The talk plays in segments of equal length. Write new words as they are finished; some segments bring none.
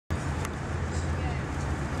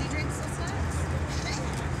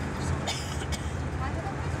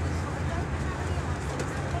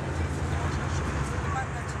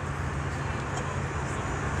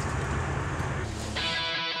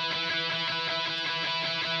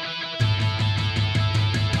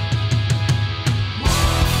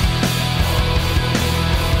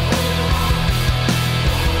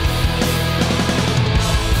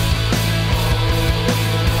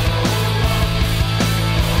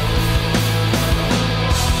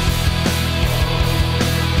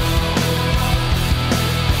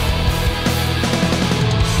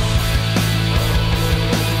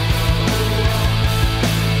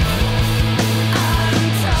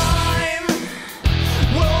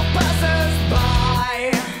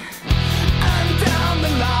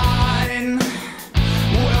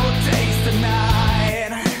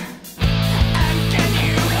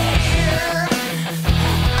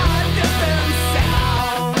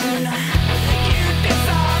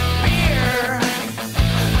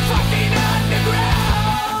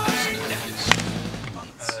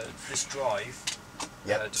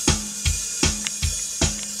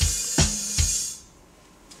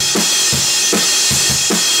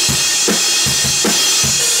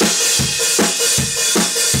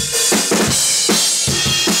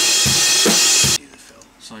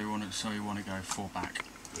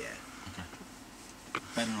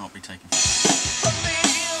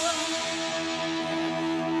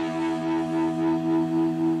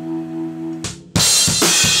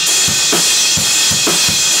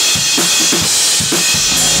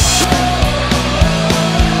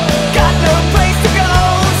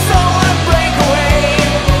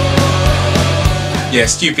Yeah,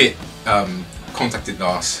 Stupid contacted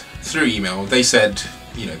us through email. They said,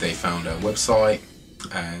 you know, they found a website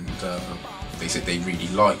and they said they really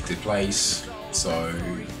liked the place, so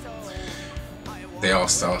they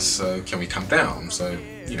asked us, can we come down? So,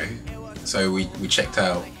 you know, so we checked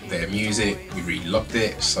out their music, we really loved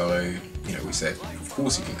it, so, you know, we said, of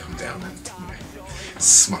course you can come down and, you know,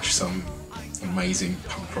 smash some amazing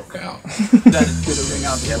punk rock out. That is good to ring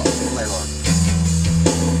out the later.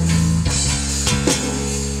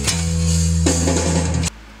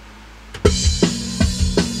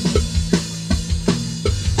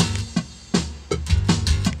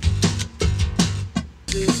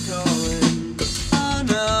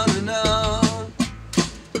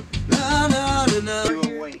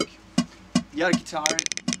 You got a guitar?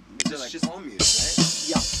 It's like just all music, right?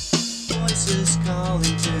 Yeah. Voices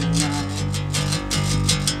calling tonight.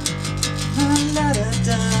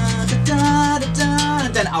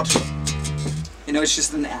 Then outro. You know, it's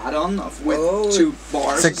just an add-on of with 2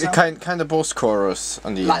 bars. It's like kind of post-chorus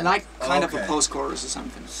on the end. Like kind of a post-chorus or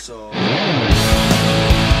something. So.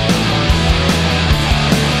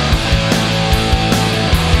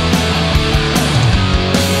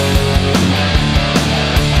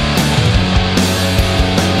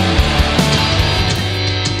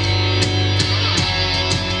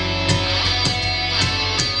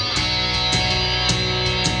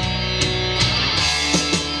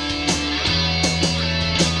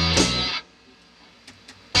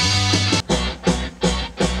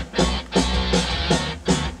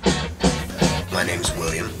 My name's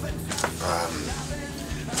William.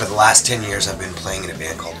 For the last 10 years I've been playing in a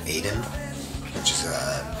band called Aiden, which is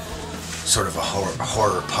a sort of a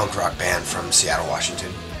horror punk rock band from Seattle,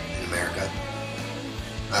 Washington, in America.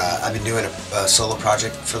 I've been doing a solo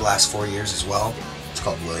project for the last 4 years as well. It's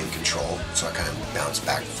called William Control, so I kind of bounce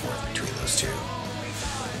back and forth between those two.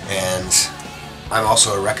 And I'm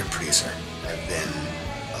also a record producer. I've been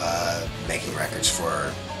making records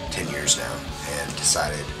for 10 years now and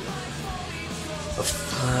decided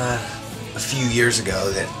a few years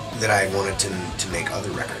ago that I wanted to make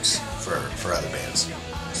other records for other bands.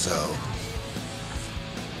 So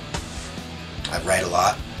I write a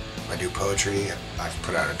lot, I do poetry, I've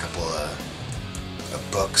put out a couple of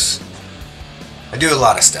books. I do a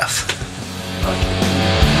lot of stuff.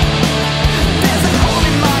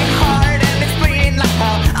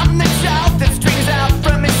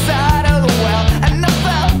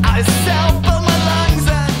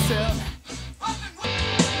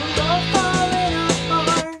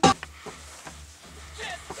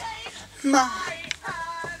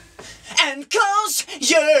 And close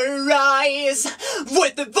your eyes.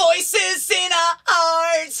 With the voices in our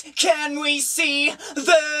hearts, can we see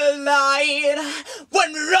the light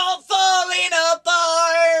when we're all falling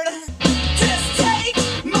apart? Just take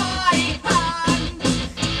my hand,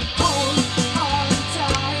 hold on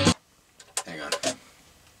tight. Hang on.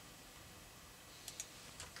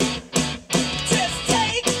 Just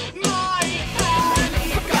take my hand.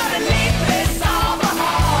 We're gonna leave this all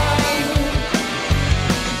behind.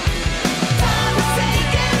 Time to say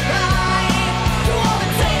goodbye to all the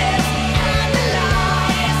tears and the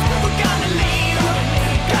lies. We're gonna leave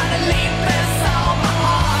this all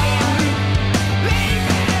behind. Leave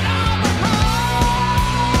it all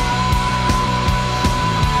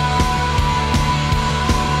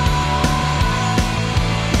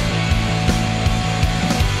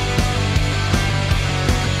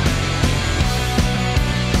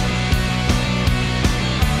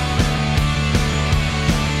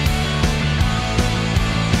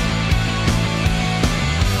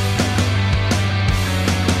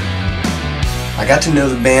I got to know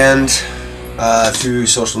the band through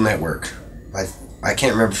social network. I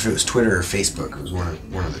can't remember if it was Twitter or Facebook. It was one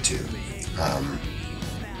of the two.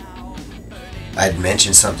 I'd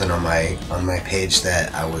mentioned something on my page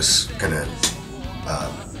that I was gonna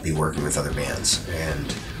be working with other bands,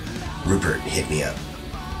 and Rupert hit me up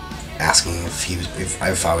asking if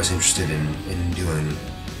I was interested in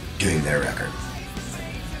doing their record.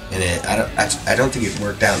 And I don't think it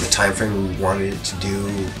worked out in the time frame we wanted it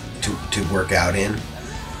to work out in,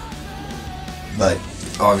 but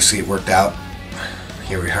obviously it worked out.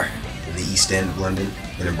 Here we are in the East End of London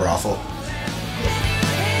in a brothel.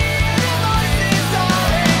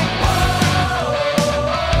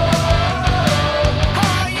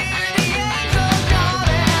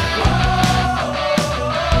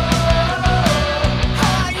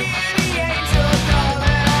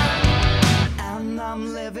 And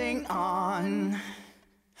I'm living on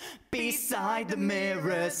beside the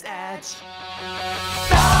mirror's edge.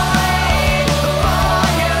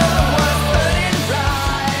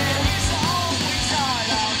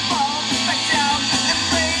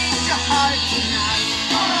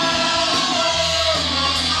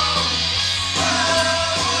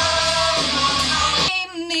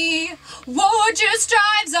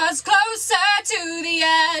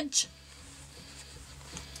 judge.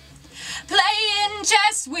 Playing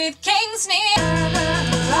chess with kings near.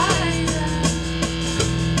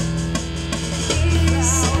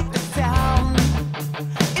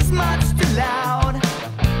 It's much too loud.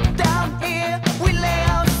 Down here we lay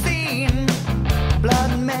our scene.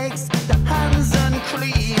 Blood makes the hands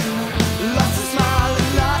unclean. Lost a smile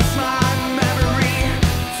and lost my memory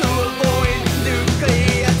to avoid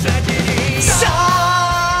nuclear tragedy.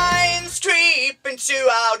 Signs creep into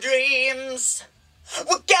our dreams.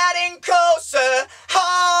 We're getting closer.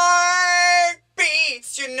 Heartbeats,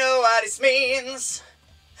 you know what this means.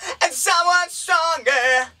 And someone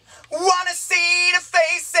stronger. Wanna see the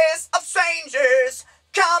faces of strangers.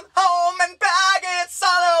 Come home and bag it's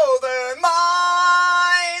all over.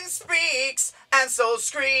 Mind speaks and souls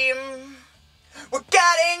scream. We're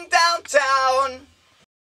getting downtown.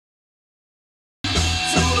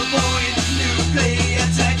 To avoid nuclear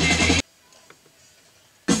tragedy.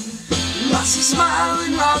 Lost a smile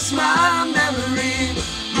and lost my memory.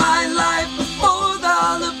 My life before the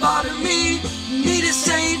lobotomy. Need a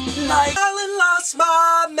saint like Alan lost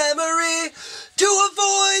my memory to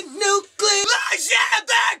avoid nuclear. Let's have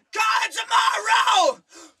that car tomorrow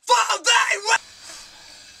for they will.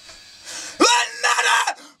 Another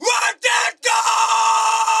one that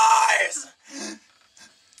dies.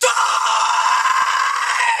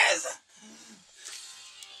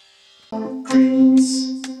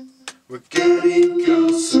 We're getting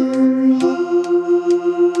closer,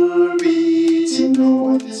 heartbeats, you know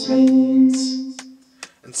what this means.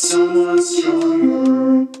 And someone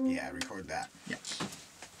stronger. Yeah, record that. Yeah.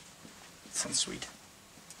 Sounds sweet.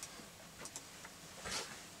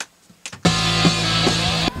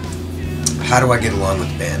 How do I get along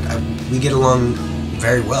with the band? We get along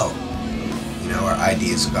very well. You know, our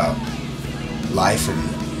ideas about life and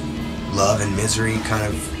love and misery kind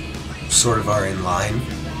of sort of are in line,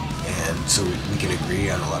 and so we can agree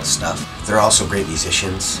on a lot of stuff. They're also great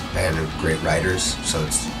musicians and great writers, so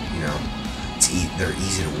it's, you know, they're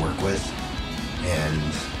easy to work with, and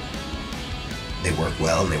they work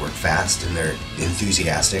well and they work fast and they're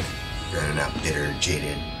enthusiastic. They're not bitter,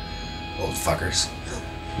 jaded old fuckers.